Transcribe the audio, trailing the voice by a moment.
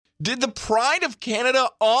Did the pride of Canada,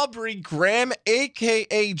 Aubrey Graham,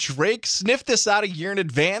 a.k.a. Drake, sniff this out a year in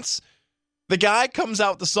advance? The guy comes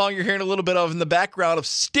out with the song you're hearing a little bit of in the background of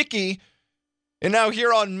Sticky. And now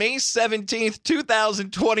here on May 17th,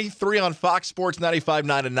 2023 on Fox Sports 95.9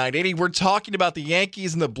 and 980, we're talking about the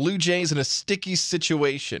Yankees and the Blue Jays in a sticky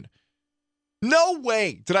situation. No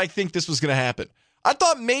way did I think this was going to happen. I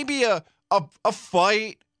thought maybe a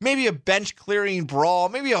fight, maybe a bench-clearing brawl,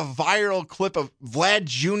 maybe a viral clip of Vlad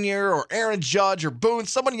Jr. or Aaron Judge or Boone,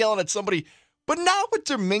 someone yelling at somebody, but not what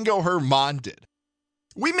Domingo Germán did.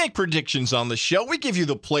 We make predictions on the show. We give you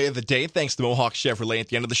the play of the day, thanks to Mohawk Chevrolet at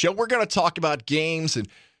the end of the show. We're going to talk about games and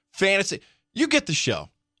fantasy. You get the show.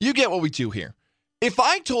 You get what we do here. If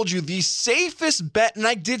I told you the safest bet, and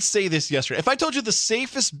I did say this yesterday, if I told you the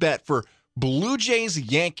safest bet for Blue Jays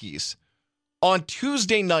Yankees on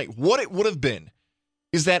Tuesday night, what it would have been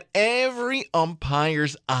is that every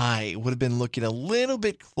umpire's eye would have been looking a little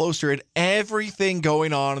bit closer at everything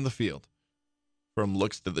going on in the field. From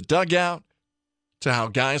looks to the dugout, to how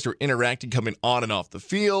guys are interacting coming on and off the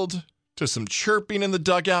field, to some chirping in the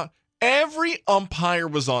dugout. Every umpire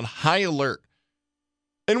was on high alert.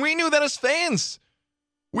 And we knew that as fans.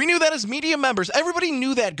 We knew that as media members. Everybody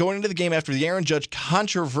knew that going into the game after the Aaron Judge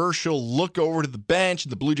controversial look over to the bench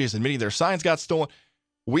and the Blue Jays admitting their signs got stolen.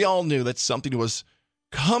 We all knew that something was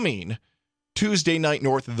coming Tuesday night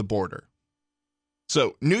north of the border.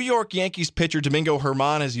 So, New York Yankees pitcher Domingo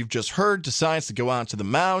Germán, as you've just heard, decides to go out to the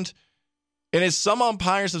mound. And as some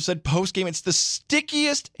umpires have said post-game, it's the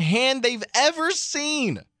stickiest hand they've ever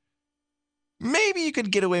seen. Maybe you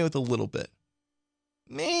could get away with a little bit.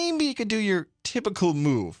 Maybe you could do your typical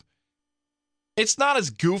move. It's not as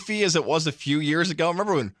goofy as it was a few years ago.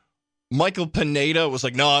 Remember when Michael Pineda was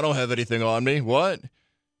like, no, I don't have anything on me. What?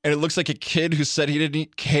 And it looks like a kid who said he didn't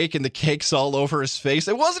eat cake and the cake's all over his face.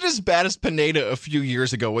 It wasn't as bad as Pineda a few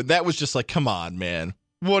years ago when that was just like, come on, man.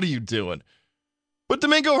 What are you doing? But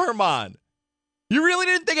Domingo Germán, you really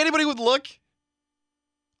didn't think anybody would look?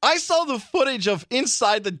 I saw the footage of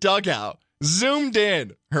inside the dugout, zoomed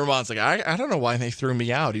in. Germán's like, I don't know why they threw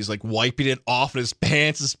me out. He's like wiping it off in his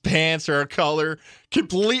pants. His pants are a color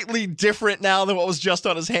completely different now than what was just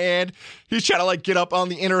on his hand. He's trying to like get up on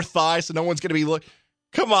the inner thigh so no one's going to be looking.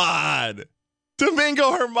 Come on.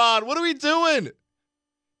 Domingo Germán, what are we doing?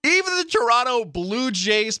 Even the Toronto Blue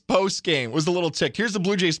Jays postgame was a little ticked. Here's the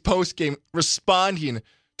Blue Jays postgame responding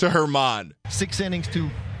to Germán. 6 innings to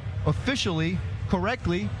officially,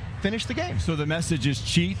 correctly finish the game. So the message is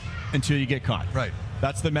cheat until you get caught. Right.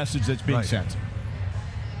 That's the message that's being sent.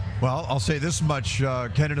 Well, I'll say this much,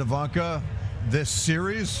 Ken and Ivanka, this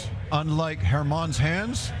series, unlike Germán's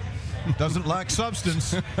hands, doesn't lack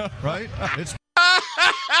substance, right? It's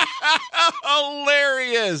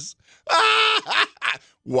hilarious.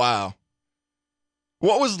 Wow.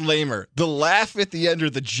 What was lamer? The laugh at the end or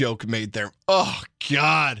the joke made there? Oh,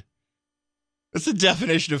 God. That's the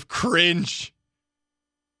definition of cringe.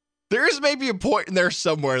 There is maybe a point in there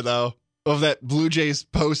somewhere, though, of that Blue Jays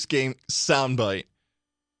post-game soundbite.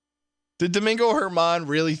 Did Domingo Germán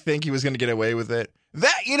really think he was going to get away with it?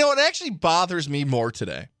 That, it actually bothers me more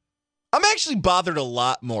today. I'm actually bothered a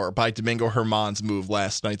lot more by Domingo Germán's move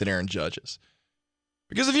last night than Aaron Judge's.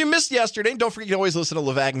 Because if you missed yesterday, don't forget you can always listen to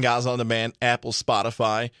Levac and Gaza on demand, Apple,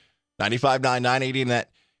 Spotify, 95.9, 980, and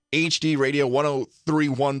that HD radio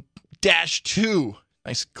 1031-2.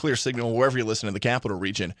 Nice clear signal wherever you listen in the capital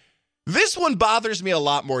region. This one bothers me a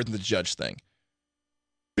lot more than the Judge thing.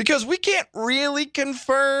 Because we can't really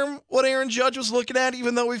confirm what Aaron Judge was looking at,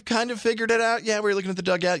 even though we've kind of figured it out. Yeah, we were looking at the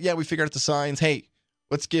dugout. Yeah, we figured out the signs. Hey,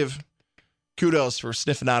 let's give kudos for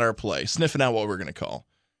sniffing out our play, sniffing out what we're going to call.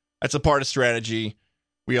 That's a part of strategy.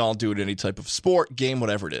 We all do it in any type of sport, game,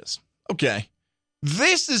 whatever it is. Okay.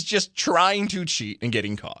 This is just trying to cheat and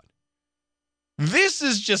getting caught. This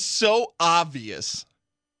is just so obvious.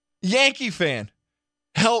 Yankee fan,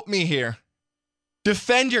 help me here.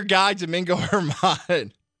 Defend your guy, Domingo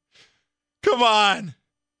Germán. Come on.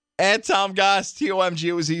 At Tom Goss, TOMG,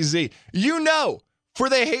 it was easy. For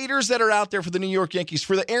the haters that are out there for the New York Yankees,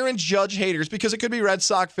 for the Aaron Judge haters, because it could be Red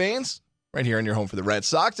Sox fans, right here in your home for the Red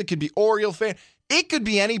Sox. It could be Oriole fan. It could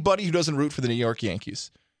be anybody who doesn't root for the New York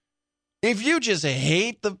Yankees. If you just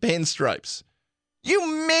hate the pinstripes, you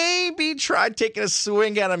maybe tried taking a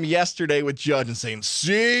swing at him yesterday with Judge and saying,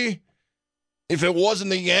 see, if it wasn't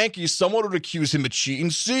the Yankees, someone would accuse him of cheating.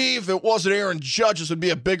 See, if it wasn't Aaron Judge, this would be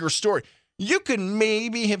a bigger story. You could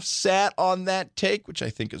maybe have sat on that take, which I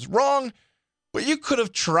think is wrong, but you could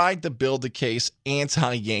have tried to build a case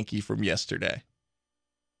anti-Yankee from yesterday.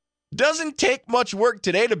 Doesn't take much work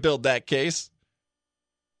today to build that case.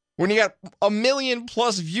 When you got 1 million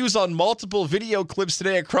plus views on multiple video clips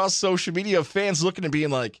today across social media of fans looking and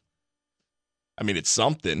being like, I mean, it's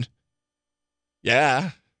something.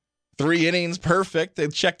 Yeah. 3 innings, perfect. They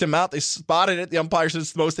checked him out. They spotted it. The umpire said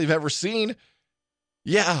it's the most they've ever seen.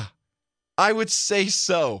 Yeah, I would say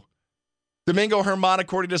so. Domingo Germán,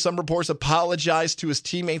 according to some reports, apologized to his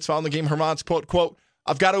teammates following the game. Germán's quote,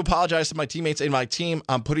 I've got to apologize to my teammates and my team.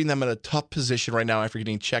 I'm putting them in a tough position right now after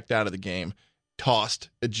getting checked out of the game. Tossed,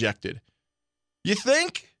 ejected. You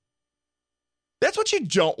think? That's what you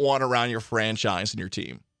don't want around your franchise and your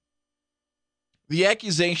team. The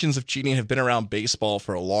accusations of cheating have been around baseball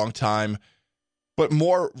for a long time, but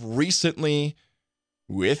more recently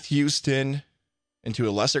with Houston, and to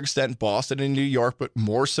a lesser extent Boston and New York, but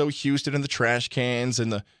more so Houston and the trash cans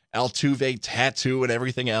and the Altuve tattoo and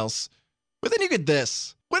everything else. But then you get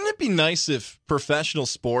this. Wouldn't it be nice if professional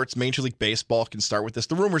sports, Major League Baseball, can start with this?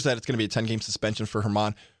 The rumors that it's going to be a 10-game suspension for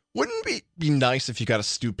Germán. Wouldn't it be nice if you got a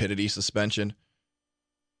stupidity suspension?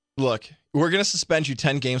 Look, we're going to suspend you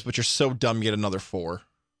 10 games, but you're so dumb you get another 4.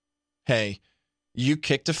 Hey, you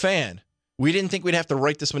kicked a fan. We didn't think we'd have to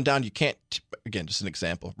write this one down. You can't, again, just an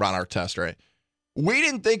example. Ron Artest, right? We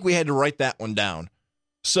didn't think we had to write that one down.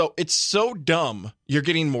 So it's so dumb, you're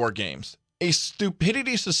getting more games. A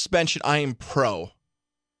stupidity suspension, I am pro,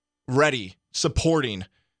 ready, supporting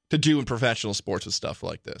to do in professional sports with stuff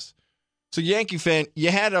like this. So Yankee fan, you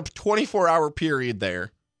had a 24-hour period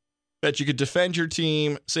there that you could defend your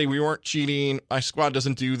team, say we weren't cheating, my squad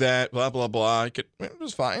doesn't do that, blah, blah, blah. It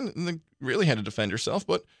was fine. And then really had to defend yourself.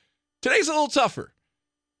 But today's a little tougher.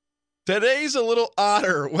 Today's a little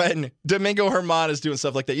odder when Domingo Germán is doing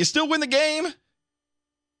stuff like that. You still win the game.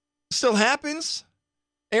 Still happens.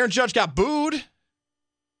 Aaron Judge got booed.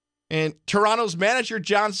 And Toronto's manager,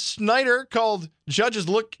 John Snyder, called Judge's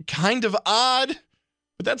look kind of odd.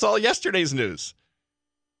 But that's all yesterday's news.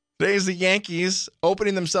 Today's the Yankees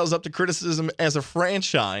opening themselves up to criticism as a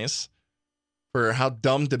franchise for how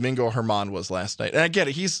dumb Domingo Germán was last night. And I get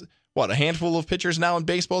it. He's, a handful of pitchers now in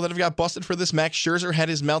baseball that have got busted for this. Max Scherzer had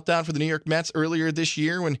his meltdown for the New York Mets earlier this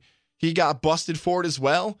year when he got busted for it as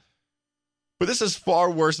well. But this is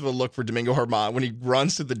far worse of a look for Domingo Germán when he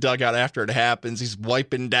runs to the dugout after it happens. He's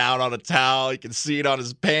wiping down on a towel. You can see it on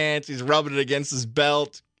his pants. He's rubbing it against his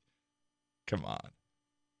belt. Come on.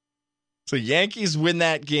 So Yankees win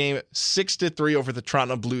that game 6-3 over the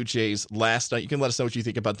Toronto Blue Jays last night. You can let us know what you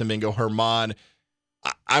think about Domingo Germán.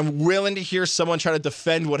 I'm willing to hear someone try to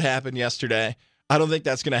defend what happened yesterday. I don't think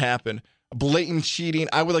that's going to happen. Blatant cheating.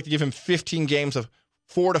 I would like to give him 15 games of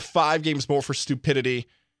 4 to 5 games more for stupidity.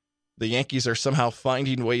 The Yankees are somehow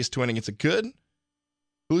finding ways to win against a good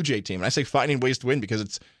Blue Jay team. And I say finding ways to win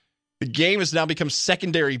because the game has now become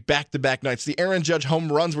secondary back-to-back nights. The Aaron Judge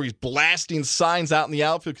home runs where he's blasting signs out in the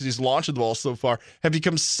outfield because he's launching the ball so far have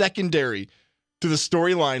become secondary to the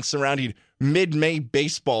storyline surrounding mid-May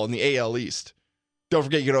baseball in the AL East. Don't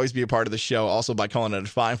forget, you can always be a part of the show also by calling it at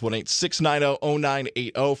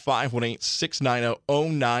 518-690-0980,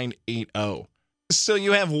 518-690-0980. So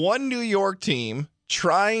you have one New York team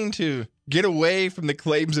trying to get away from the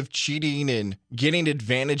claims of cheating and getting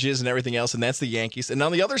advantages and everything else, and that's the Yankees. And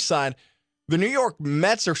on the other side, the New York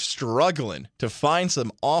Mets are struggling to find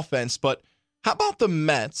some offense. But how about the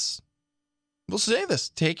Mets? We'll say this,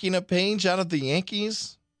 taking a page out of the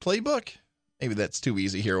Yankees playbook. Maybe that's too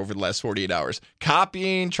easy here over the last 48 hours.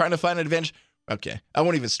 Copying, trying to find an advantage. Okay, I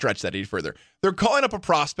won't even stretch that any further. They're calling up a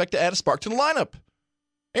prospect to add a spark to the lineup.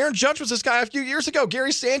 Aaron Judge was this guy a few years ago.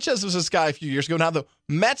 Gary Sanchez was this guy a few years ago. Now the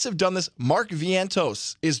Mets have done this. Mark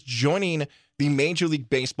Vientos is joining the Major League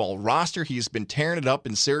Baseball roster. He's been tearing it up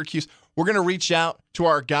in Syracuse. We're going to reach out to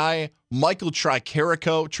our guy, Michael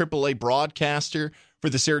Tricarico, AAA broadcaster for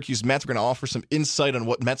the Syracuse Mets. We're going to offer some insight on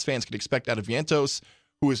what Mets fans can expect out of Vientos,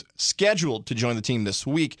 who is scheduled to join the team this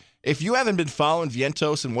week. If you haven't been following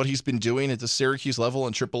Vientos and what he's been doing at the Syracuse level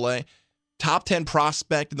in AAA, top 10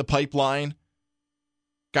 prospect in the pipeline.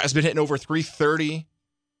 Guy's been hitting over 330.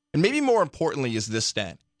 And maybe more importantly is this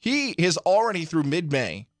stat. He has already, through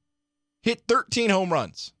mid-May, hit 13 home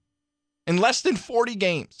runs in less than 40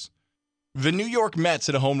 games. The New York Mets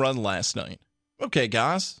hit a home run last night. Okay,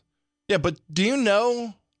 guys. Yeah, but do you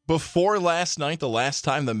know before last night, the last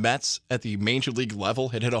time the Mets at the Major League level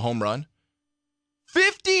had hit a home run?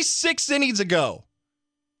 56 innings ago.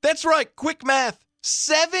 That's right, quick math.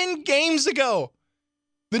 7 games ago.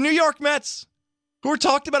 The New York Mets, who were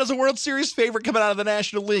talked about as a World Series favorite coming out of the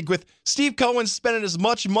National League, with Steve Cohen spending as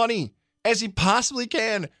much money as he possibly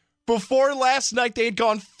can. Before last night, they had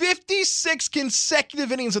gone 56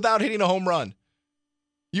 consecutive innings without hitting a home run.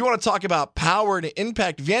 You want to talk about power and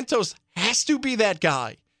impact? Vientos has to be that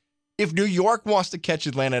guy. if New York wants to catch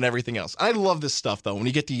Atlanta and everything else. I love this stuff, though. When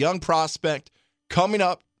you get the young prospect coming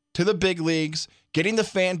up to the big leagues, getting the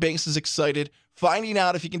fan bases excited, finding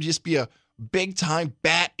out if he can just be a big-time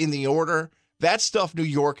bat in the order, that stuff New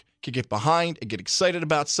York can get behind and get excited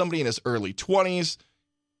about. Somebody in his early 20s.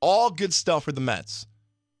 All good stuff for the Mets.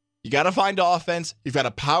 You got to find offense. You've got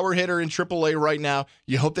a power hitter in AAA right now.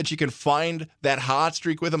 You hope that you can find that hot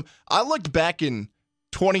streak with him. I looked back in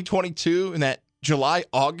 2022 in that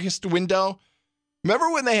July-August window.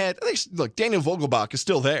 Remember when they had, look, Daniel Vogelbach is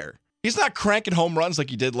still there. He's not cranking home runs like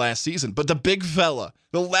he did last season, but the big fella,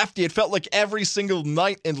 the lefty, it felt like every single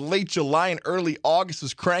night in late July and early August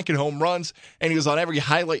was cranking home runs, and he was on every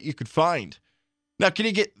highlight you could find. Now, can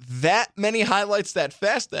you get that many highlights that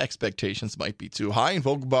fast? The expectations might be too high, and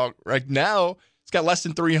Vogelbach right now has got less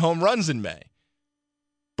than 3 home runs in May.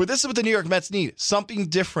 But this is what the New York Mets need, something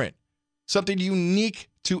different, something unique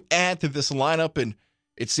to add to this lineup, and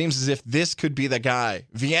it seems as if this could be the guy,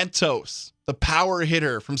 Vientos, the power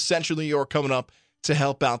hitter from Central New York, coming up to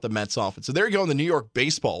help out the Mets offense. So there you go in the New York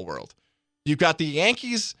baseball world. You've got the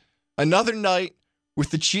Yankees, another night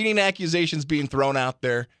with the cheating accusations being thrown out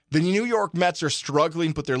there. The New York Mets are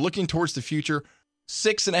struggling, but they're looking towards the future.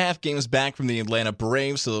 6.5 games back from the Atlanta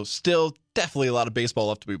Braves, so still definitely a lot of baseball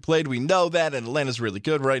left to be played. We know that, and Atlanta's really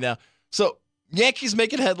good right now. So Yankees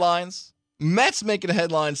making headlines, Mets making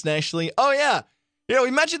headlines nationally. Oh, yeah. We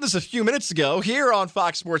mentioned this a few minutes ago here on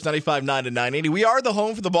Fox Sports 95.9 and 980. We are the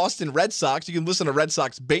home for the Boston Red Sox. You can listen to Red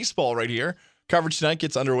Sox baseball right here. Coverage tonight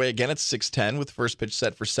gets underway again at 6:10 with the first pitch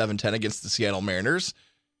set for 7:10 against the Seattle Mariners.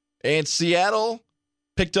 And Seattle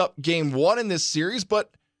picked up game 1 in this series,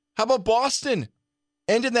 but how about Boston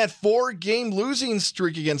ending that 4-game losing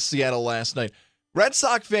streak against Seattle last night? Red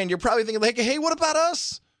Sox fan, you're probably thinking, like, hey, what about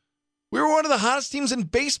us? We were one of the hottest teams in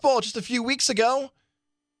baseball just a few weeks ago.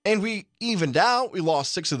 And we evened out. We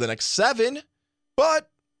lost 6 of the next 7. But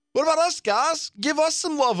what about us, guys? Give us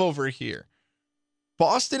some love over here.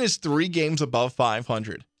 Boston is 3 games above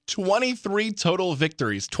 500. 23 total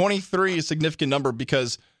victories. 23 is a significant number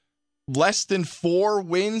because less than 4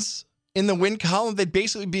 wins in the win column, they'd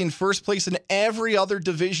basically be in first place in every other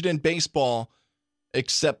division in baseball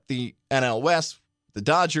except the NL West, the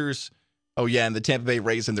Dodgers. Oh, yeah, and the Tampa Bay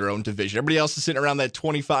Rays in their own division. Everybody else is sitting around that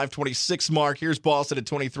 25, 26 mark. Here's Boston at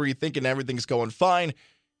 23, thinking everything's going fine,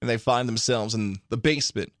 and they find themselves in the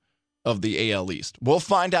basement of the AL East. We'll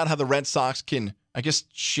find out how the Red Sox can, I guess,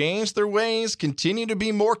 change their ways, continue to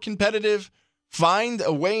be more competitive, find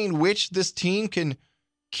a way in which this team can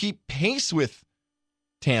keep pace with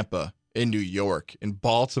Tampa in New York, in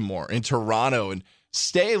Baltimore, in Toronto, and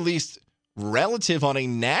stay at least relative on a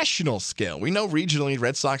national scale. We know regionally,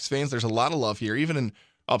 Red Sox fans, there's a lot of love here, even in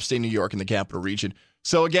upstate New York in the capital region.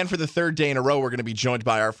 So again, for the 3rd day in a row, we're going to be joined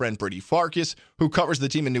by our friend Brady Farkas, who covers the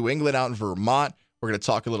team in New England out in Vermont. We're going to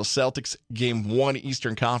talk a little Celtics Game 1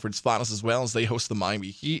 Eastern Conference Finals as well as they host the Miami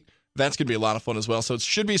Heat. That's going to be a lot of fun as well. So it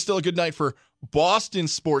should be still a good night for Boston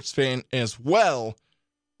sports fan as well,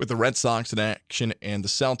 with the Red Sox in action and the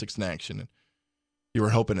Celtics in action. And you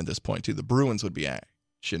were hoping at this point, too, the Bruins would be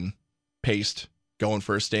action paced, going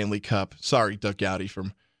for a Stanley Cup. Sorry, Doug Gowdy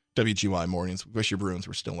from WGY Mornings. Wish your Bruins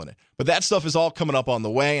were still in it. But that stuff is all coming up on the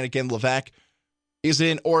way. And again, Levac is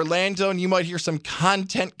in Orlando, and you might hear some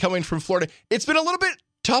content coming from Florida. It's been a little bit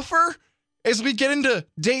tougher as we get into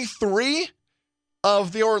day 3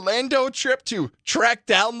 of the Orlando trip to track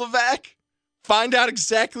down Levac, find out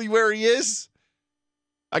exactly where he is.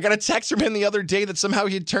 I got a text from him the other day that somehow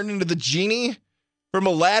he had turned into the genie from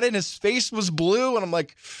Aladdin. His face was blue, and I'm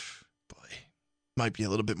like, boy, might be a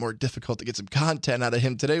little bit more difficult to get some content out of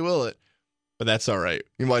him today, will it? But that's all right.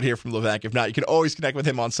 You might hear from Levac. If not, you can always connect with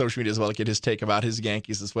him on social media as well to get his take about his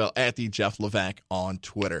Yankees as well at the Jeff Levac on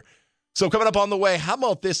Twitter. So coming up on the way, how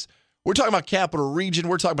about this? We're talking about Capital Region.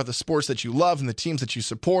 We're talking about the sports that you love and the teams that you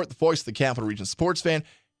support, the voice of the Capital Region sports fan.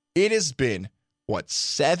 It has been,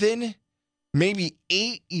 7, maybe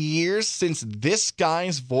 8 years since this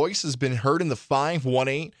guy's voice has been heard in the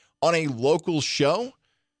 518 on a local show.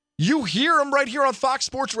 You hear him right here on Fox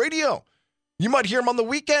Sports Radio. You might hear him on the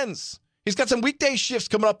weekends. He's got some weekday shifts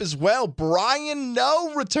coming up as well. Brian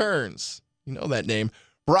No returns. You know that name.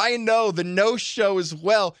 Brian No, the No Show as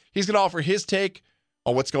well. He's going to offer his take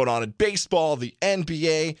on what's going on in baseball, the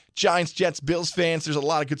NBA, Giants, Jets, Bills fans. There's a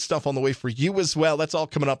lot of good stuff on the way for you as well. That's all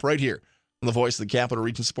coming up right here on the voice of the Capital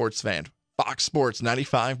Region sports fan. Fox Sports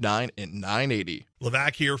 95.9 and 980.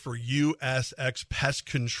 Levac here for USX Pest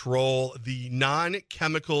Control. The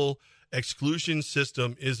non-chemical exclusion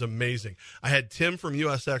system is amazing. I had Tim from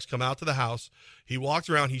USX come out to the house. He walked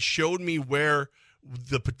around. He showed me where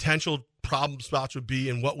the potential problem spots would be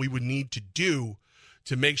and what we would need to do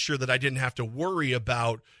to make sure that I didn't have to worry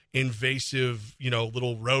about invasive,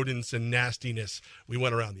 little rodents and nastiness. We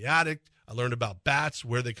went around the attic. I learned about bats,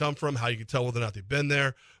 where they come from, how you can tell whether or not they've been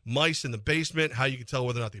there, mice in the basement, how you can tell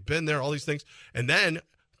whether or not they've been there, all these things. And then,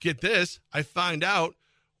 get this, I find out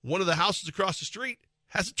one of the houses across the street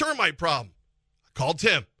has a termite problem. I called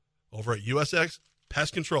Tim over at USX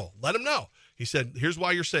Pest Control. Let him know. He said, here's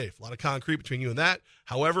why you're safe. A lot of concrete between you and that.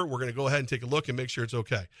 However, we're going to go ahead and take a look and make sure it's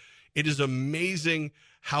okay. It is amazing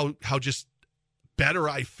how just better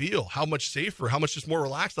I feel, how much safer, how much just more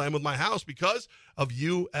relaxed I am with my house because of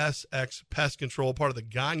USX Pest Control, part of the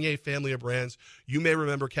Gagne family of brands. You may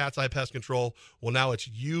remember Cat's Eye Pest Control. Well, now it's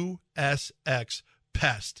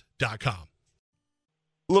USXPest.com.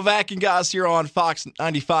 Levac and Goss here on Fox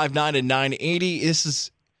 95.9 and 980. This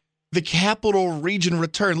is the Capital Region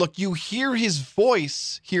return. Look, you hear his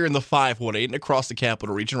voice here in the 518 and across the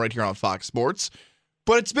Capital Region right here on Fox Sports.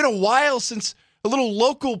 But it's been a while since a little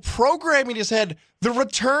local programming has had the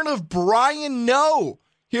return of Brian Noe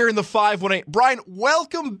here in the 518. Brian,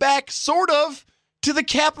 welcome back, sort of, to the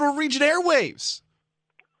Capital Region airwaves.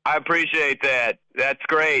 I appreciate that. That's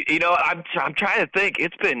great. I'm trying to think.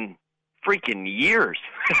 It's been freaking years.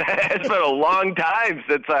 It's been a long time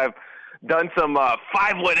since I've done some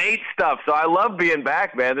 518 stuff, so I love being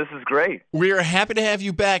back, man. This is great. We are happy to have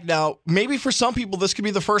you back. Now, maybe for some people, this could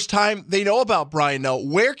be the first time they know about Brian Noe.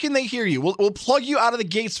 Where can they hear you? We'll plug you out of the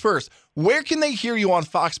gates first. Where can they hear you on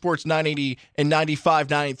Fox Sports 980 and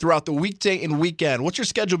 95.9 throughout the weekday and weekend? What's your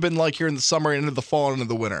schedule been like here in the summer and into the fall and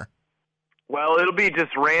into the winter? Well, it'll be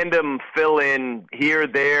just random fill-in here,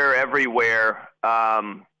 there, everywhere.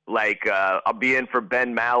 I'll be in for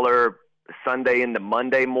Ben Maller Sunday into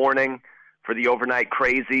Monday morning for the Overnight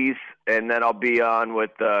Crazies, and then I'll be on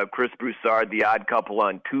with Chris Broussard, The Odd Couple,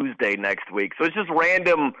 on Tuesday next week. So it's just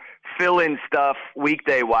random fill-in stuff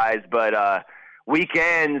weekday-wise, but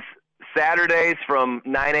weekends, Saturdays from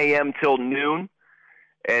 9 a.m. till noon,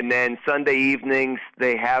 and then Sunday evenings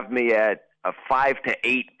they have me at 5 to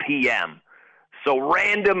 8 p.m. So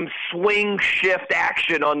random swing shift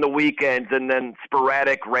action on the weekends, and then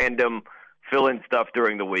sporadic random fill-in stuff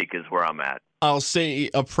during the week is where I'm at. I'll say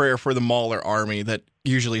a prayer for the Mahler Army that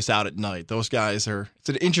usually is out at night. Those guys it's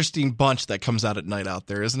an interesting bunch that comes out at night out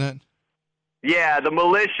there, isn't it? Yeah, the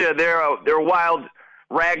militia, they're a wild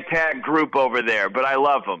ragtag group over there, but I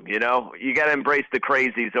love them, You got to embrace the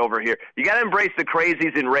crazies over here. You got to embrace the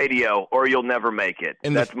crazies in radio or you'll never make it.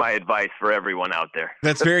 And that's my advice for everyone out there.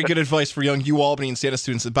 That's very good advice for young UAlbany and Santa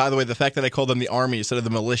students. And by the way, the fact that I called them the Army instead of the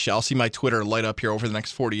militia, I'll see my Twitter light up here over the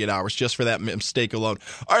next 48 hours just for that mistake alone.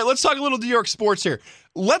 All right, let's talk a little New York sports here.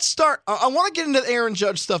 Let's start. I want to get into the Aaron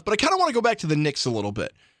Judge stuff, but I kind of want to go back to the Knicks a little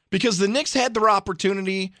bit because the Knicks had their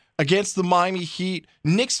opportunity against the Miami Heat.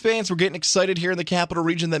 Knicks fans were getting excited here in the Capital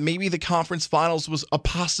Region that maybe the conference finals was a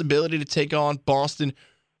possibility to take on Boston.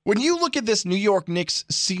 When you look at this New York Knicks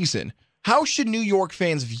season, how should New York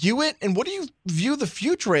fans view it, and what do you view the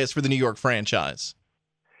future as for the New York franchise?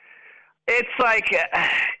 It's like,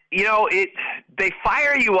 they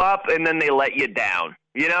fire you up and then they let you down,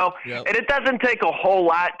 Yep. And it doesn't take a whole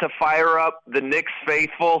lot to fire up the Knicks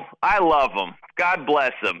faithful. I love them. God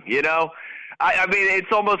bless them, I mean,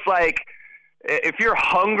 it's almost like if you're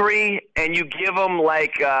hungry and you give them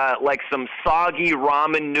like some soggy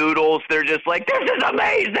ramen noodles, they're just like, this is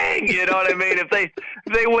amazing. You know what I mean? If they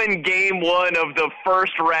win game one of the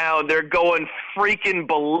first round, they're going freaking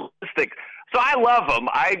ballistic. So I love them.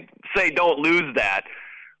 I say don't lose that.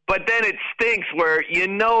 But then it stinks where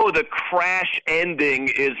the crash ending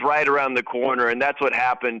is right around the corner, and that's what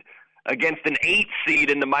happened against an 8 seed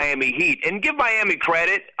in the Miami Heat. And give Miami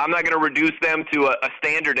credit. I'm not going to reduce them to a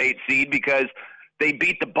standard 8 seed because they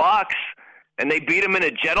beat the Bucks, and they beat them in a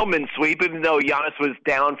gentleman's sweep, even though Giannis was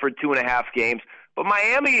down for 2.5 games. But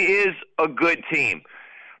Miami is a good team.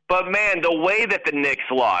 But, man, the way that the Knicks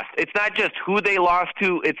lost, it's not just who they lost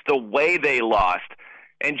to, it's the way they lost.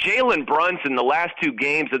 And Jalen Brunson, the last 2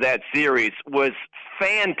 games of that series, was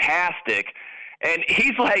fantastic. And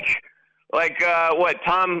he's like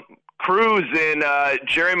Tom Cruise and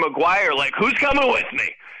Jerry Maguire, like, who's coming with me?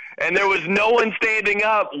 And there was no one standing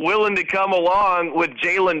up willing to come along with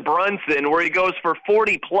Jalen Brunson, where he goes for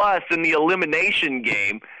 40-plus in the elimination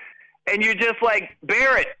game. And you're just like,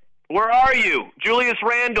 Barrett, where are you? Julius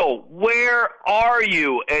Randle, where are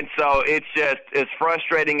you? And so it's just as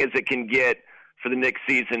frustrating as it can get for the Knicks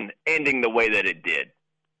season ending the way that it did.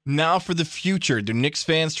 Now for the future, do Knicks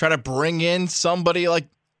fans try to bring in somebody like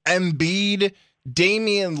Embiid,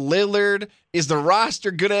 Damian Lillard? Is the roster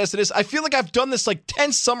good as it is? I feel like I've done this like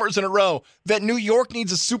 10 summers in a row that New York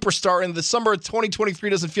needs a superstar, and the summer of 2023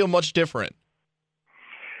 doesn't feel much different.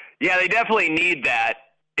 Yeah, they definitely need that.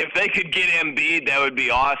 If they could get Embiid, that would be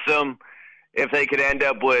awesome. If they could end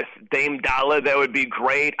up with Dame Dalla, that would be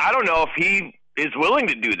great. I don't know if he is willing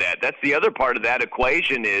to do that. That's the other part of that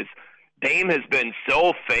equation is Dame has been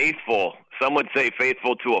so faithful, some would say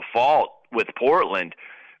faithful to a fault with Portland,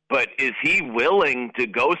 but is he willing to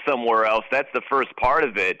go somewhere else? That's the first part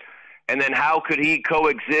of it. And then how could he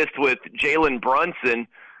coexist with Jalen Brunson?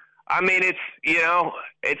 I mean,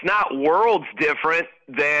 it's not worlds different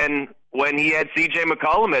than when he had C.J.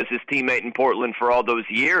 McCollum as his teammate in Portland for all those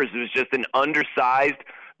years. It was just an undersized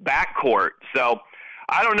backcourt. So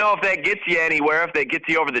I don't know if that gets you anywhere. If that gets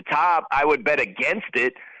you over the top, I would bet against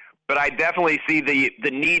it. But I definitely see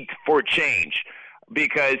the need for change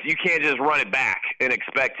because you can't just run it back and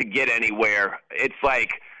expect to get anywhere. It's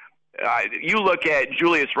like you look at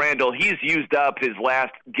Julius Randle, he's used up his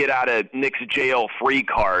last get-out-of-Knicks jail free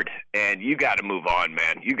card, and you got to move on,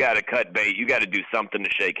 man. You got to cut bait. You got to do something to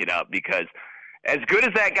shake it up because as good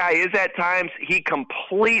as that guy is at times, he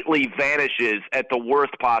completely vanishes at the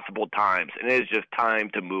worst possible times, and it is just time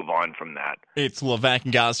to move on from that. It's Levack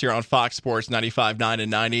and Goss here on Fox Sports 95.9 and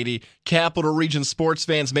 980. Capital Region sports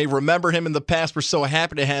fans may remember him in the past. We're so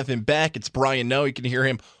happy to have him back. It's Brian Noe. You can hear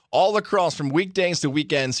him all across from weekdays to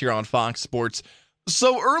weekends here on Fox Sports.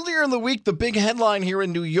 So earlier in the week, the big headline here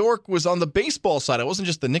in New York was on the baseball side. It wasn't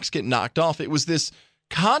just the Knicks getting knocked off. It was this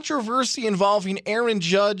controversy involving Aaron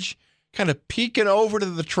Judge kind of peeking over to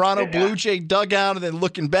the Toronto Blue Jay dugout and then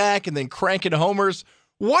looking back and then cranking homers.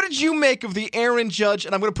 What did you make of the Aaron Judge,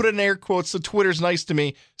 and I'm going to put it in air quotes so Twitter's nice to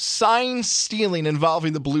me, sign stealing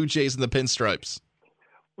involving the Blue Jays and the Pinstripes?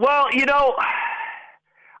 Well,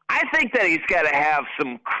 I think that he's got to have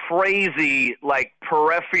some crazy,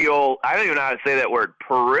 peripheral. I don't even know how to say that word.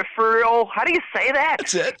 Peripheral? How do you say that?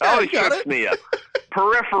 That's it. Oh, it trips me up.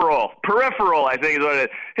 Peripheral, I think is what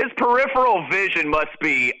it is. His peripheral vision must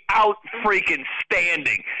be out freaking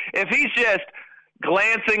standing. If he's just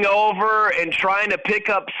glancing over and trying to pick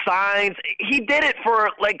up signs, he did it for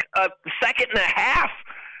a second and a half.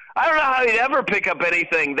 I don't know how he'd ever pick up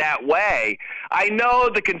anything that way. I know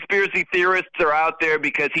the conspiracy theorists are out there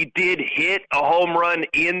because he did hit a home run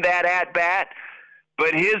in that at-bat,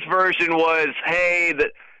 but his version was, hey,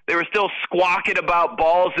 they were still squawking about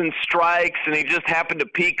balls and strikes, and he just happened to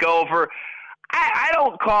peek over. I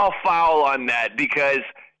don't call foul on that because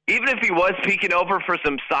even if he was peeking over for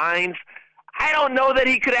some signs, I don't know that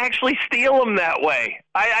he could actually steal them that way.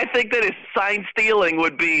 I think that his sign stealing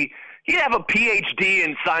would be – he'd have a PhD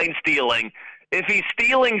in sign stealing if he's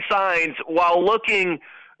stealing signs while looking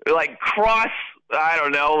not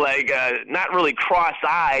really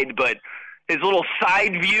cross-eyed, but his little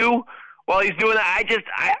side view while he's doing that.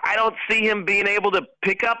 I don't see him being able to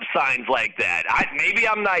pick up signs like that. Maybe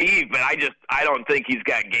I'm naive, but I don't think he's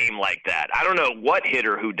got game like that. I don't know what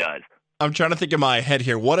hitter who does. I'm trying to think in my head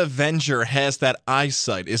here. What Avenger has that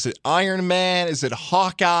eyesight? Is it Iron Man? Is it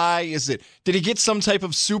Hawkeye? Did he get some type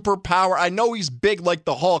of superpower? I know he's big like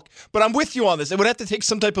the Hulk, but I'm with you on this. It would have to take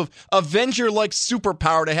some type of Avenger-like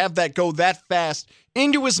superpower to have that go that fast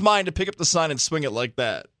into his mind to pick up the sign and swing it like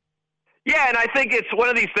that. Yeah, and I think it's one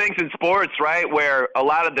of these things in sports, right, where a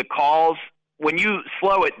lot of the calls, when you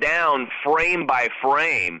slow it down frame by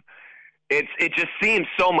frame, it just seems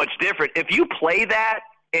so much different. If you play that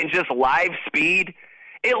in just live speed,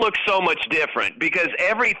 it looks so much different because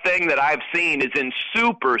everything that I've seen is in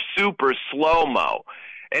super, super slow-mo.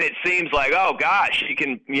 And it seems like, oh, gosh, he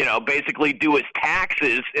can, basically do his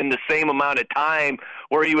taxes in the same amount of time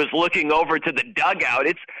where he was looking over to the dugout.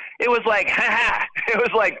 It was like, it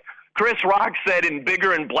was like Chris Rock said in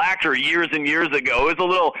Bigger and Blacker years and years ago. It was a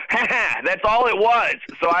little, that's all it was.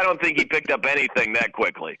 So I don't think he picked up anything that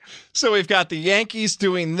quickly. So we've got the Yankees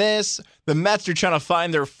doing this. The Mets are trying to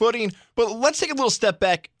find their footing. But let's take a little step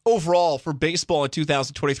back overall for baseball in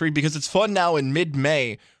 2023 because it's fun now in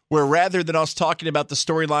mid-May where rather than us talking about the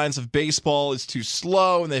storylines of baseball is too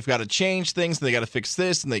slow and they've got to change things and they got to fix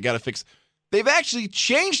this and they got to fix... They've actually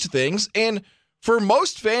changed things, and for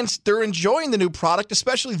most fans, they're enjoying the new product,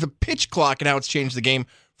 especially the pitch clock and how it's changed the game.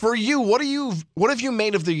 For you, what have you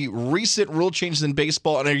made of the recent rule changes in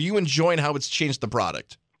baseball, and are you enjoying how it's changed the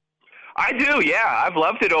product? I do, yeah. I've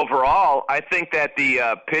loved it overall. I think that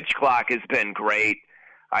the pitch clock has been great.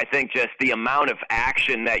 I think just the amount of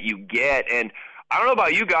action that you get, and I don't know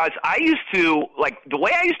about you guys, I used to, the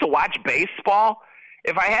way I used to watch baseball,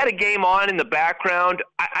 if I had a game on in the background,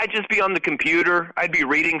 I'd just be on the computer. I'd be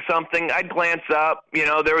reading something. I'd glance up.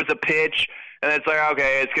 There was a pitch, and it's like,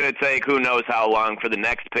 okay, it's going to take who knows how long for the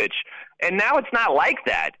next pitch. And now it's not like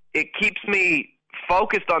that. It keeps me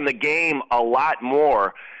focused on the game a lot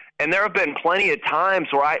more. And there have been plenty of times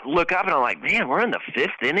where I look up and I'm like, man, we're in the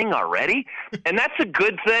 5th inning already? And that's a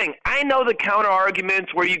good thing. I know the counter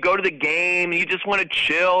arguments where you go to the game and you just want to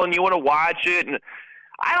chill and you want to watch it. And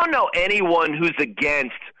I don't know anyone who's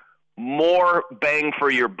against more bang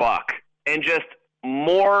for your buck and just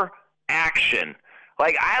more action.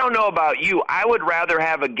 Like, I don't know about you. I would rather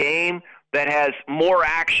have a game that has more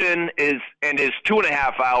action and is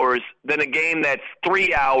 2.5 hours than a game that's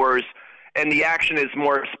 3 hours and the action is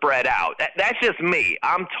more spread out. That's just me.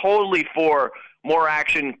 I'm totally for more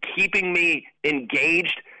action, keeping me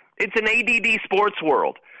engaged. It's an ADD sports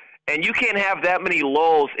world, and you can't have that many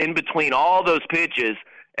lulls in between all those pitches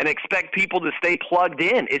and expect people to stay plugged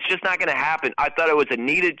in. It's just not going to happen. I thought it was a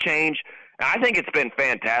needed change. I think it's been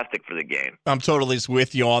fantastic for the game. I'm totally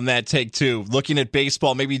with you on that take, too. Looking at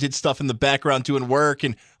baseball, maybe you did stuff in the background doing work,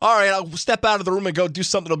 and all right, I'll step out of the room and go do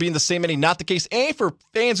something that'll be in the same inning. Not the case. And for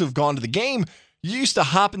fans who've gone to the game, you used to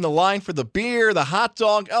hop in the line for the beer, the hot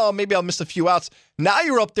dog. Oh, maybe I'll miss a few outs. Now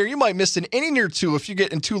you're up there. You might miss an inning or two if you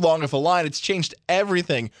get in too long of a line. It's changed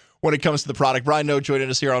everything when it comes to the product. Brian Noe joining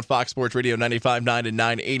us here on Fox Sports Radio 95.9 and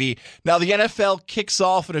 980. Now, the NFL kicks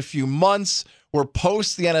off in a few months. We're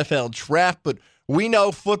post the NFL draft, but we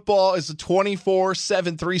know football is a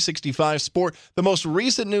 24/7, 365 sport. The most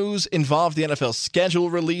recent news involved the NFL schedule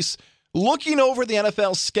release. Looking over the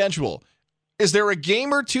NFL schedule, is there a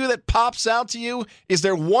game or two that pops out to you? Is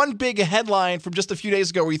there one big headline from just a few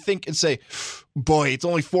days ago where you think and say, boy, it's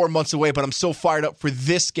only 4 months away, but I'm so fired up for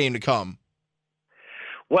this game to come?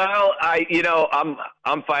 Well,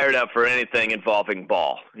 I'm fired up for anything involving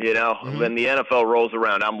ball. When the NFL rolls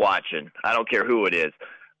around, I'm watching. I don't care who it is.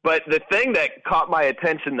 But the thing that caught my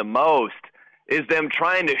attention the most is them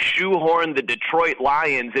trying to shoehorn the Detroit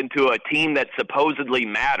Lions into a team that supposedly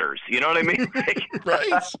matters. You know what I mean?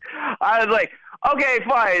 Right. I was like, okay,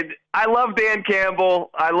 fine. I love Dan Campbell.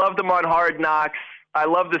 I love them on Hard Knocks. I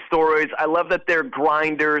love the stories. I love that they're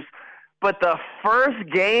grinders. But the first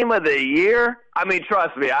game of the year, I mean,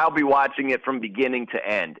 trust me, I'll be watching it from beginning to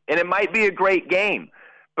end. And it might be a great game.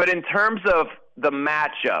 But in terms of the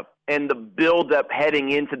matchup and the build-up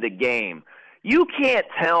heading into the game, you can't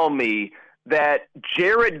tell me that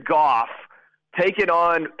Jared Goff taking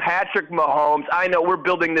on Patrick Mahomes. I know we're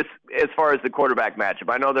building this as far as the quarterback matchup.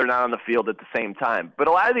 I know they're not on the field at the same time. But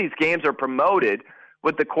a lot of these games are promoted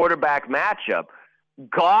with the quarterback matchup.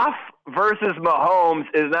 Goff versus Mahomes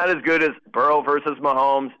is not as good as Burrow versus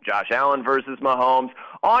Mahomes, Josh Allen versus Mahomes,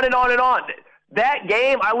 on and on and on. That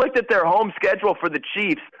game, I looked at their home schedule for the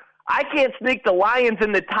Chiefs. I can't sneak the Lions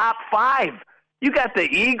in the top 5. You got the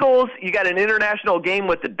Eagles. You got an international game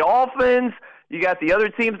with the Dolphins. You got the other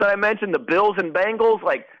teams that I mentioned, the Bills and Bengals.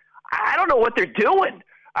 Like, I don't know what they're doing.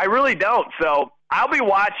 I really don't. So I'll be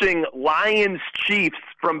watching Lions-Chiefs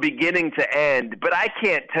from beginning to end, but I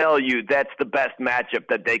can't tell you that's the best matchup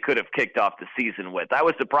that they could have kicked off the season with. I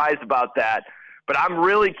was surprised about that, but I'm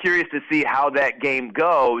really curious to see how that game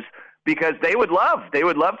goes because they would love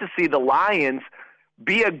to see the Lions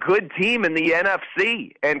be a good team in the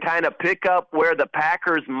NFC and kind of pick up where the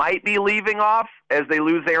Packers might be leaving off as they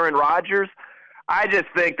lose Aaron Rodgers. I just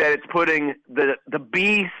think that it's putting the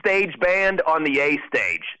B stage band on the A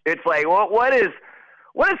stage. It's like, well, what is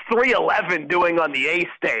 311 doing on the A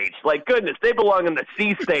stage? Like, goodness, they belong on the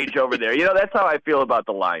C stage over there. That's how I feel about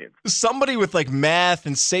the Lions. Somebody with like math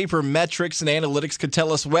and sabermetrics and analytics could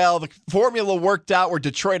tell us, well, the formula worked out where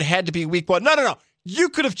Detroit had to be week 1. No. You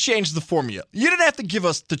could have changed the formula. You didn't have to give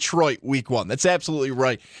us Detroit week 1. That's absolutely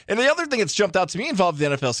right. And the other thing that's jumped out to me involved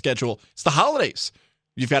in the NFL schedule is the holidays.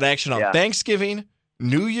 You've got action on Thanksgiving,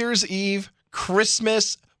 New Year's Eve,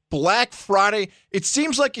 Christmas, Black Friday. It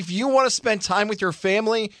seems like if you want to spend time with your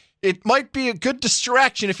family, it might be a good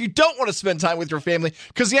distraction if you don't want to spend time with your family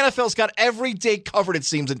because the NFL's got every day covered, it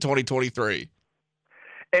seems, in 2023.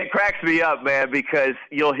 It cracks me up, man, because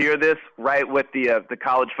you'll hear this right with the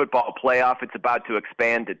college football playoff. It's about to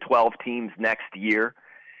expand to 12 teams next year.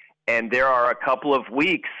 And there are a couple of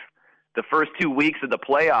weeks, the first 2 weeks of the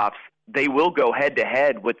playoffs, they will go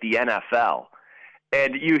head-to-head with the NFL.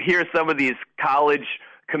 And you hear some of these college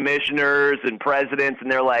commissioners and presidents, and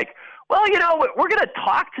they're like, well, we're going to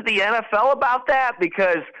talk to the NFL about that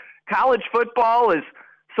because college football is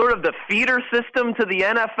sort of the feeder system to the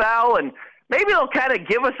NFL, and maybe they'll kind of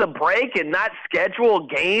give us a break and not schedule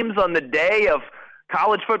games on the day of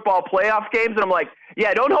college football playoff games. And I'm like,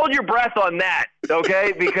 yeah, don't hold your breath on that,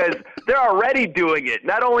 okay? Because they're already doing it.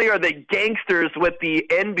 Not only are they gangsters with the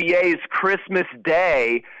NBA's Christmas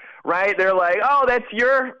Day, right? They're like, oh, that's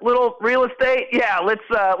your little real estate? Yeah,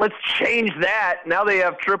 let's change that. Now they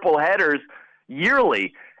have triple headers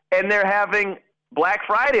yearly, and they're having Black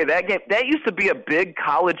Friday, that used to be a big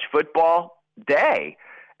college football day.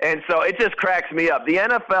 And so it just cracks me up. The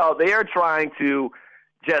NFL, they are trying to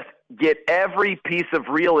just get every piece of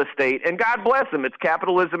real estate, and God bless them, it's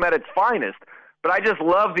capitalism at its finest. But I just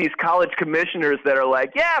love these college commissioners that are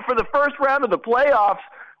like, yeah, for the first round of the playoffs,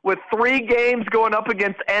 with 3 games going up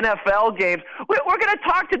against NFL games, we're going to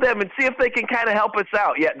talk to them and see if they can kind of help us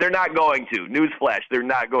out. Yeah, they're not going to. Newsflash, they're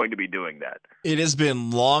not going to be doing that. It has been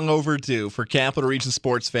long overdue for Capital Region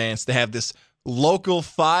sports fans to have this local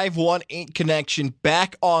 518 connection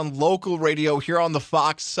back on local radio here on the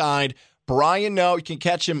Fox side. Brian Noe, you can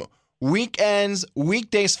catch him weekends,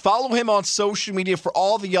 weekdays. Follow him on social media for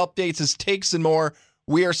all the updates, his takes, and more.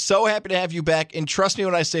 We are so happy to have you back. And trust me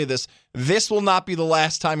when I say this, this will not be the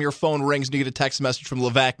last time your phone rings and you get a text message from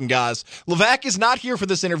Levac and Gaz. Levac is not here for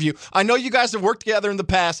this interview. I know you guys have worked together in the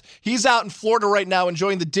past. He's out in Florida right now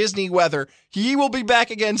enjoying the Disney weather. He will be back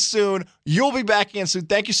again soon. You'll be back again soon.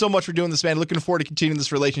 Thank you so much for doing this, man. Looking forward to continuing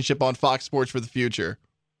this relationship on Fox Sports for the future.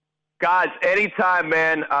 Guys, anytime,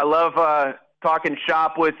 man. I love talking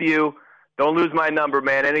shop with you. Don't lose my number,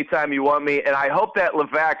 man. Anytime you want me. And I hope that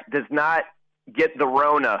Levac does not get the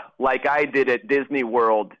Rona like I did at Disney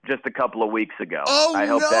World just a couple of weeks ago. Oh, I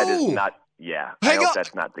hope no. that is not. Yeah, I hope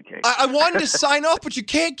that's not the case. I wanted to sign off, but you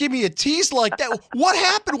can't give me a tease like that. What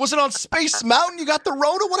happened? Was it on Space Mountain? You got the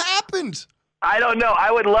Rona? What happened? I don't know.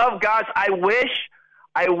 I would love, guys. I wish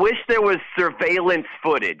there was surveillance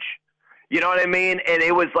footage. You know what I mean? And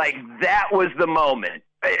it was like that was the moment.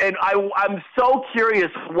 And I'm so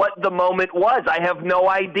curious what the moment was. I have no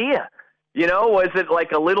idea. You know, was it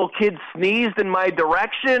like a little kid sneezed in my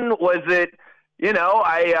direction? Was it, you know,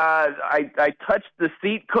 I touched the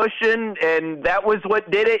seat cushion and that was what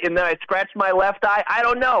did it, and then I scratched my left eye? I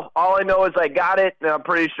don't know. All I know is I got it, and I'm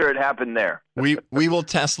pretty sure it happened there. We will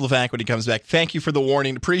test Levac when he comes back. Thank you for the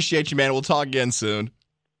warning. Appreciate you, man. We'll talk again soon.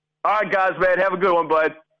 All right, guys, man. Have a good one,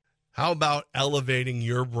 bud. How about elevating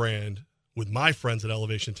your brand with my friends at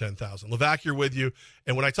Elevation 10,000? Levac here with you.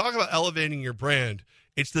 And when I talk about elevating your brand,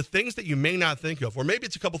 it's the things that you may not think of, or maybe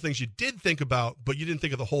it's a couple things you did think about, but you didn't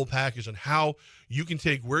think of the whole package and how you can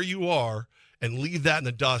take where you are and leave that in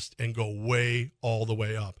the dust and go all the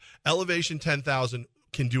way up. Elevation 10,000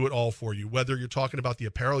 can do it all for you, whether you're talking about the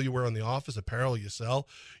apparel you wear in the office, apparel you sell,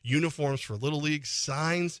 uniforms for Little League,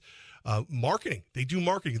 signs, marketing. They do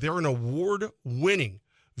marketing. They're an award-winning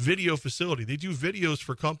video facility. They do videos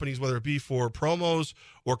for companies, whether it be for promos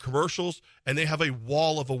or commercials, and they have a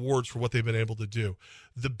wall of awards for what they've been able to do.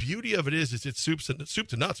 The beauty of it is it's soup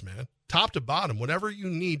to nuts, man. Top to bottom, whatever you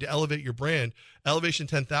need to elevate your brand, Elevation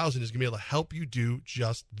 10,000 is going to be able to help you do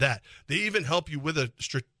just that. They even help you with a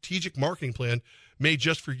strategic marketing plan made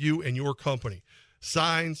just for you and your company.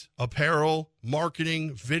 Signs, apparel,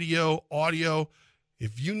 marketing, video, audio.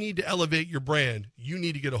 If you need to elevate your brand, you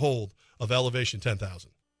need to get a hold of Elevation 10,000.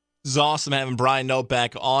 It's awesome having Brian Noe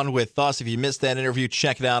back on with us. If you missed that interview,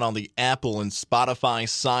 check it out on the Apple and Spotify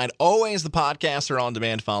side. Always the podcasts are on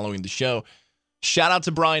demand following the show. Shout out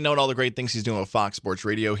to Brian Noe and all the great things he's doing with Fox Sports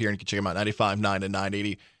Radio here, and you can check him out 95.9 and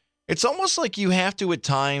 980. It's almost like you have to at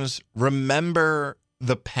times remember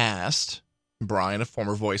the past, Brian, a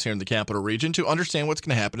former voice here in the Capital Region, to understand what's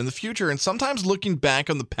going to happen in the future. And sometimes looking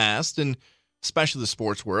back on the past, and especially the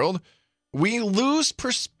sports world, we lose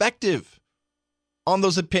perspective on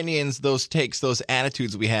those opinions, those takes, those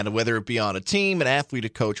attitudes we had, whether it be on a team, an athlete, a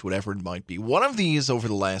coach, whatever it might be. One of these over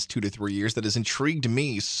the last 2 to 3 years that has intrigued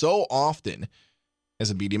me so often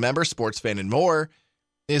as a media member, sports fan, and more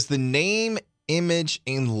is the name, image,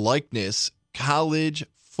 and likeness college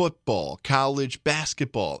football, college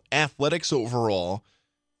basketball, athletics overall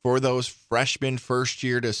for those freshman, first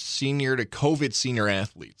year to senior to COVID senior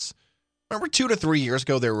athletes. Remember 2 to 3 years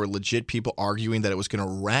ago, there were legit people arguing that it was going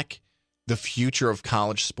to wreck the future of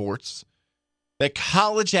college sports, that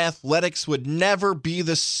college athletics would never be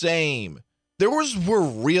the same. Were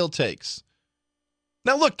real takes.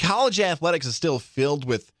 Now, look, college athletics is still filled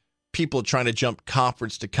with people trying to jump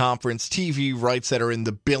conference to conference, TV rights that are in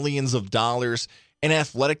the billions of dollars, and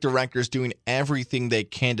athletic directors doing everything they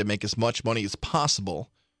can to make as much money as possible.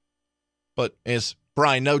 But as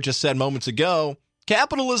Brian Noe just said moments ago,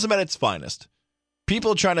 capitalism at its finest.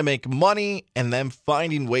 People trying to make money and them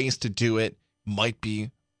finding ways to do it might be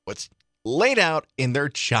what's laid out in their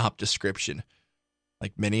job description.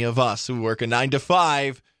 Like many of us who work a 9 to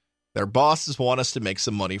 5, their bosses want us to make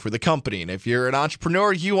some money for the company. And if you're an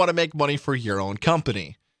entrepreneur, you want to make money for your own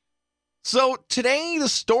company. So today, the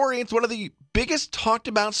story, it's one of the biggest talked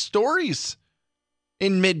about stories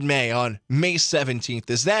in mid-May on May 17th,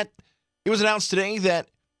 is that it was announced today that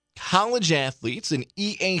college athletes and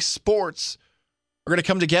EA Sports are are going to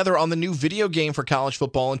come together on the new video game for college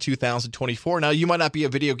football in 2024. Now, you might not be a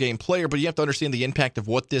video game player, but you have to understand the impact of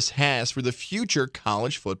what this has for the future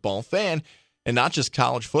college football fan, and not just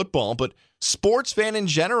college football, but sports fan in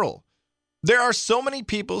general. There are so many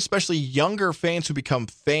people, especially younger fans, who become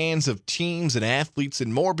fans of teams and athletes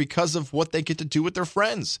and more because of what they get to do with their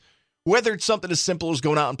friends. Whether it's something as simple as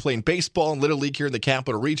going out and playing baseball in Little League here in the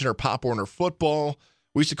Capital Region, or Pop Warner football.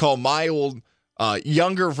 We used to call my old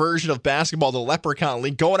younger version of basketball the Leprechaun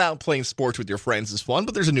League. Going out and playing sports with your friends is fun,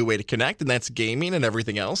 but there's a new way to connect, and that's gaming and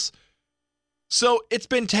everything else. So it's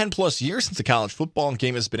been 10 plus years since the college football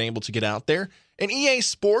game has been able to get out there, and EA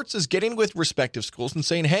Sports is getting with respective schools and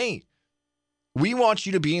saying, hey, we want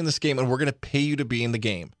you to be in this game, and we're going to pay you to be in the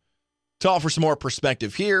game. To offer some more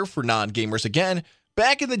perspective here for non-gamers again,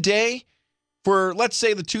 back in the day, for let's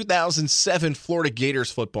say the 2007 Florida Gators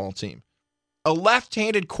football team, a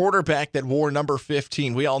left-handed quarterback that wore number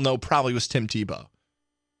 15, we all know probably was Tim Tebow.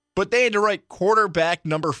 But they had to write quarterback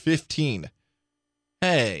number 15.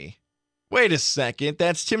 Hey, wait a second,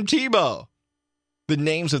 that's Tim Tebow. The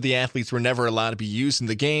names of the athletes were never allowed to be used in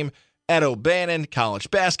the game. Ed O'Bannon,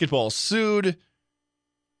 college basketball sued.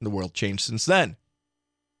 The world changed since then.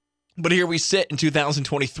 But here we sit in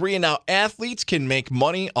 2023, and now athletes can make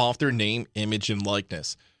money off their name, image, and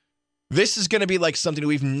likeness. This is going to be like something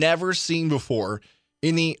we've never seen before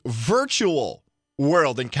in the virtual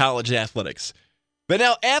world in college athletics. But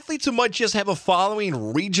now athletes who might just have a following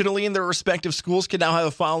regionally in their respective schools can now have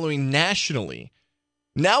a following nationally.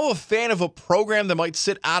 Now a fan of a program that might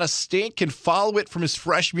sit out of state can follow it from his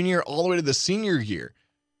freshman year all the way to the senior year.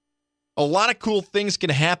 A lot of cool things can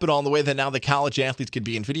happen on the way that now the college athletes can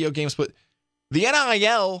be in video games, but the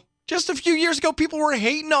NIL, just a few years ago, people were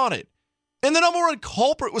hating on it. And the number one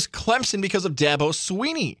culprit was Clemson because of Dabo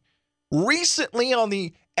Swinney. Recently on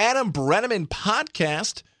the Adam Brenneman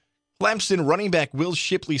podcast, Clemson running back Will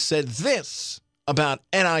Shipley said this about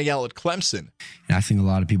NIL at Clemson. And I think a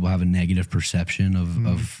lot of people have a negative perception of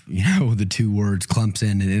the two words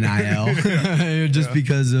Clemson and NIL just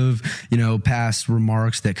because of, past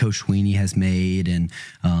remarks that Coach Sweeney has made and,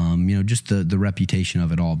 just the reputation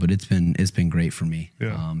of it all. But it's been great for me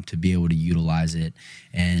to be able to utilize it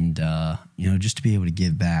and, just to be able to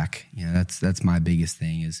give back. That's my biggest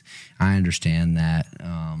thing is I understand that,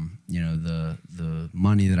 the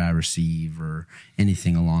money that I receive or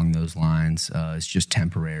anything along those lines is just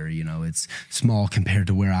temporary. It's small compared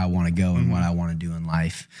to where I want to go and what I want to do in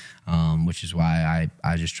life, which is why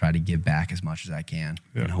I just try to give back as much as I can.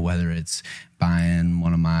 Whether it's buying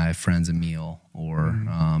one of my friends a meal or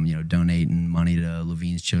donating money to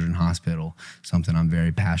Levine's Children's Hospital, something I'm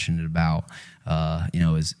very passionate about,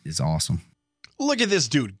 is awesome. Look at this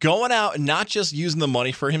dude going out and not just using the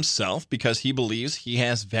money for himself because he believes he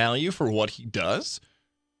has value for what he does,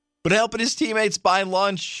 but helping his teammates buy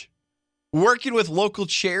lunch, working with local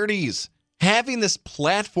charities, having this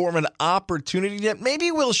platform and opportunity that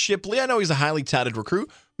maybe Will Shipley, I know he's a highly touted recruit,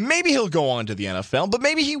 maybe he'll go on to the NFL, but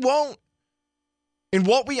maybe he won't. And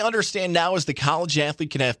what we understand now is the college athlete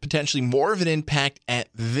can have potentially more of an impact at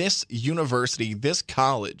this university, this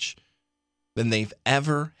college, than they've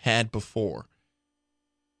ever had before.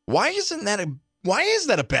 Why is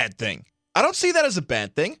that a bad thing? I don't see that as a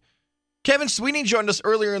bad thing. Kevin Sweeney joined us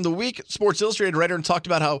earlier in the week, Sports Illustrated writer, and talked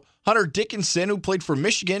about how Hunter Dickinson, who played for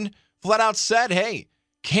Michigan, flat out said, hey,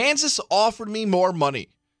 Kansas offered me more money,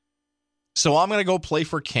 so I'm going to go play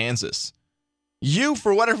for Kansas. You,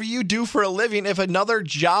 for whatever you do for a living, if another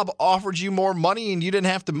job offered you more money and you didn't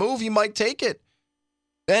have to move, you might take it.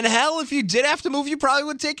 And hell, if you did have to move, you probably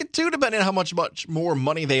would take it too, depending on how much more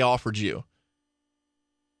money they offered you.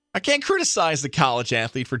 I can't criticize the college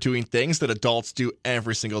athlete for doing things that adults do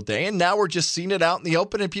every single day, and now we're just seeing it out in the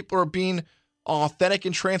open, and people are being authentic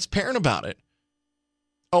and transparent about it.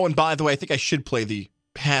 Oh, and by the way, I think I should play the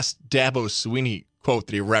past Dabo Swinney quote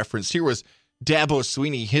that he referenced. Here was Dabo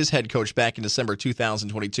Swinney, his head coach, back in December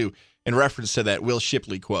 2022, in reference to that Will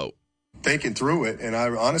Shipley quote. Thinking through it, and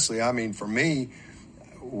for me,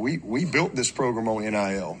 we built this program on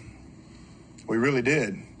NIL. We really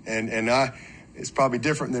did. It's probably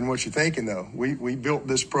different than what you're thinking, though. We built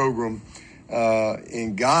this program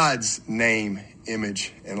in God's name,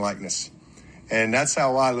 image, and likeness. And that's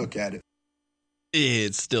how I look at it.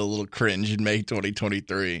 It's still a little cringe in May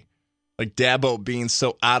 2023. Like Dabo being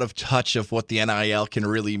so out of touch of what the NIL can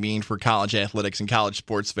really mean for college athletics and college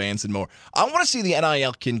sports fans and more. I want to see the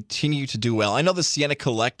NIL continue to do well. I know the Sienna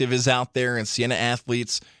Collective is out there and Sienna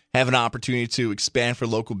athletes have an opportunity to expand for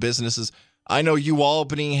local businesses. I know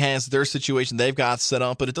UAlbany has their situation they've got set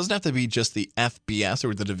up, but it doesn't have to be just the FBS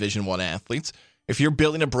or the Division I athletes. If you're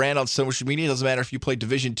building a brand on social media, it doesn't matter if you play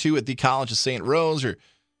Division II at the College of St. Rose or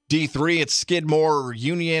D3 at Skidmore or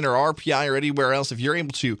Union or RPI or anywhere else. If you're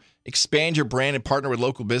able to expand your brand and partner with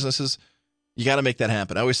local businesses, you got to make that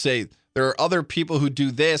happen. I always say there are other people who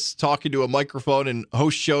do this, talking to a microphone and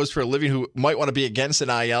host shows for a living, who might want to be against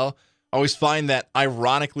NIL. I always find that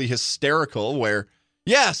ironically hysterical where,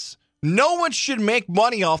 yes, no one should make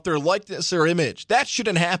money off their likeness or image. That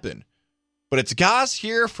shouldn't happen. But it's guys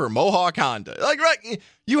here for Mohawk Honda. Like, right,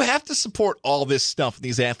 you have to support all this stuff,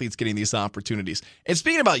 these athletes getting these opportunities. And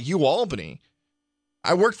speaking about UAlbany,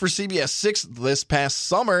 I worked for CBS 6 this past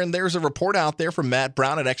summer, and there's a report out there from Matt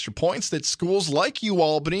Brown at Extra Points that schools like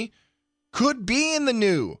UAlbany could be in the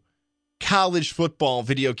new college football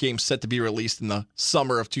video game set to be released in the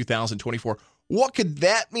summer of 2024. What could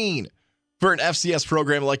that mean for an FCS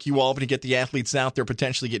program like UAlbany to get the athletes out there,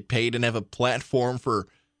 potentially get paid, and have a platform for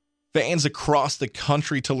fans across the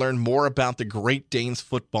country to learn more about the Great Danes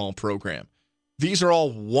football program? These are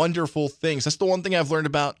all wonderful things. That's the one thing I've learned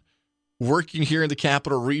about working here in the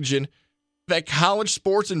Capital Region, that college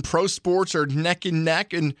sports and pro sports are neck and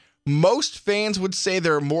neck, and most fans would say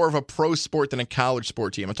they're more of a pro sport than a college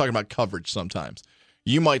sport team. I'm talking about coverage sometimes.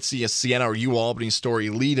 You might see a Siena or UAlbany story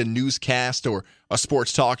lead a newscast or a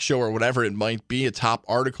sports talk show or whatever it might be, a top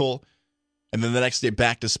article, and then the next day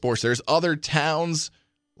back to sports. There's other towns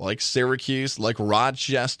like Syracuse, like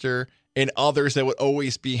Rochester, and others that would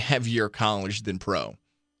always be heavier college than pro.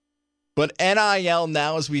 But NIL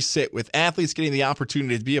now, as we sit, with athletes getting the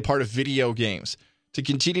opportunity to be a part of video games, to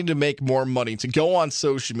continue to make more money, to go on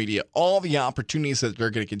social media, all the opportunities that they're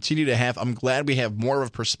going to continue to have, I'm glad we have more of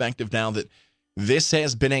a perspective now that this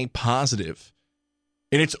has been a positive.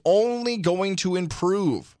 And it's only going to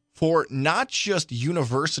improve for not just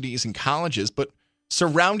universities and colleges, but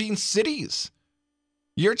surrounding cities.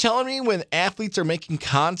 You're telling me when athletes are making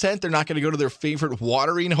content, they're not going to go to their favorite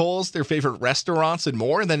watering holes, their favorite restaurants, and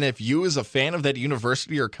more, than if you, as a fan of that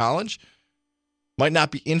university or college, might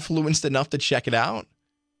not be influenced enough to check it out?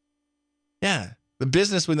 Yeah, the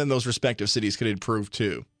business within those respective cities could improve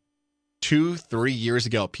too. 2-3 years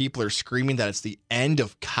ago, people are screaming that it's the end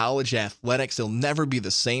of college athletics. It'll never be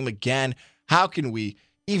the same again. How can we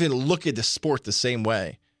even look at the sport the same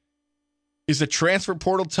way? Is the transfer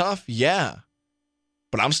portal tough? Yeah.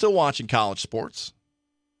 But I'm still watching college sports.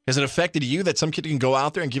 Has it affected you that some kid can go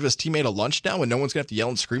out there and give his teammate a lunch now and no one's going to have to yell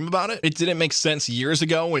and scream about it? It didn't make sense years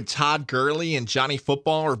ago when Todd Gurley and Johnny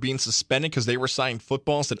Football were being suspended because they were signing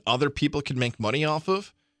footballs that other people could make money off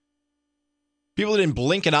of. People didn't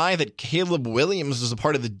blink an eye that Caleb Williams was a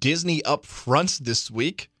part of the Disney upfronts this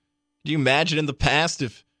week. Can you imagine in the past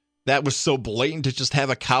if that was so blatant to just have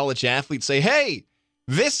a college athlete say, hey,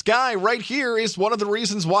 this guy right here is one of the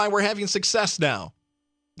reasons why we're having success now.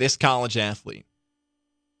 This college athlete.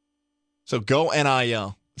 So go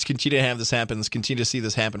NIL. Let's continue to have this happen. Let's continue to see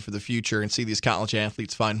this happen for the future and see these college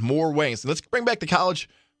athletes find more ways. And let's bring back the college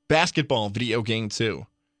basketball video game too.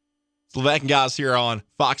 It's Levack and Goz here on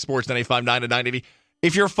Fox Sports 95.9 and 980.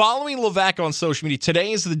 If you're following Levack on social media,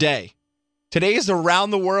 today is the day. Today is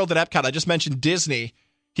Around the World at Epcot. I just mentioned Disney.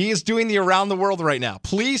 He is doing the Around the World right now.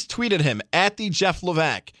 Please tweet at him, at the Jeff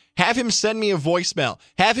Levack. Have him send me a voicemail.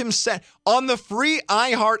 Have him send on the free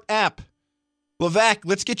iHeart app. Levack,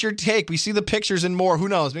 let's get your take. We see the pictures and more. Who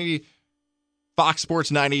knows? Maybe Fox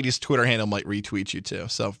Sports 980's Twitter handle might retweet you too.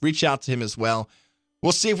 So reach out to him as well.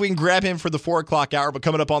 We'll see if we can grab him for the 4 o'clock hour. But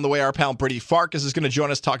coming up on the way, our pal Brady Farkas is going to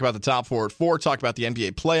join us, talk about the top four at 4, talk about the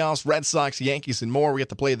NBA playoffs, Red Sox, Yankees, and more. We got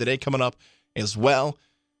the play of the day coming up as well.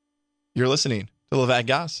 You're listening to Levack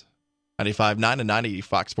Goz, 95.9 and 980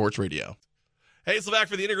 Fox Sports Radio. Hey, it's Levack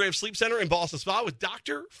for the Integrative Sleep Center in Boston Spa with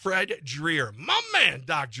Dr. Fred Dreer. My man,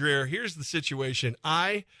 Doc Dreer. Here's the situation.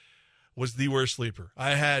 I was the worst sleeper.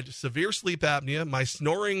 I had severe sleep apnea. My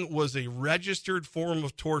snoring was a registered form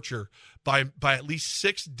of torture by at least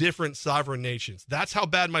 6 different sovereign nations. That's how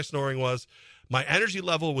bad my snoring was. My energy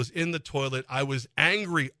level was in the toilet. I was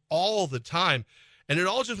angry all the time. And it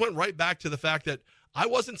all just went right back to the fact that I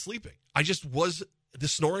wasn't sleeping. The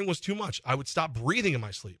snoring was too much. I would stop breathing in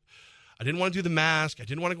my sleep. I didn't want to do the mask. I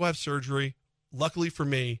didn't want to go have surgery. Luckily for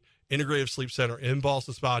me, Integrative Sleep Center in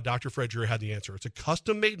Boston Spa, Dr. Fred Dreer had the answer. It's a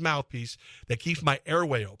custom-made mouthpiece that keeps my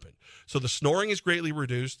airway open. So the snoring is greatly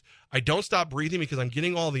reduced. I don't stop breathing because I'm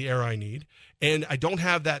getting all the air I need. And I don't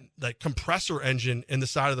have that compressor engine in the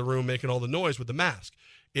side of the room making all the noise with the mask.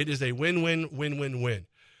 It is a win-win, win-win-win.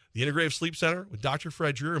 The Integrative Sleep Center with Dr.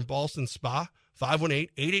 Fred Dreer in Boston Spa,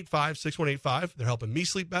 518-885-6185. They're helping me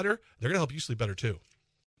sleep better. They're going to help you sleep better too.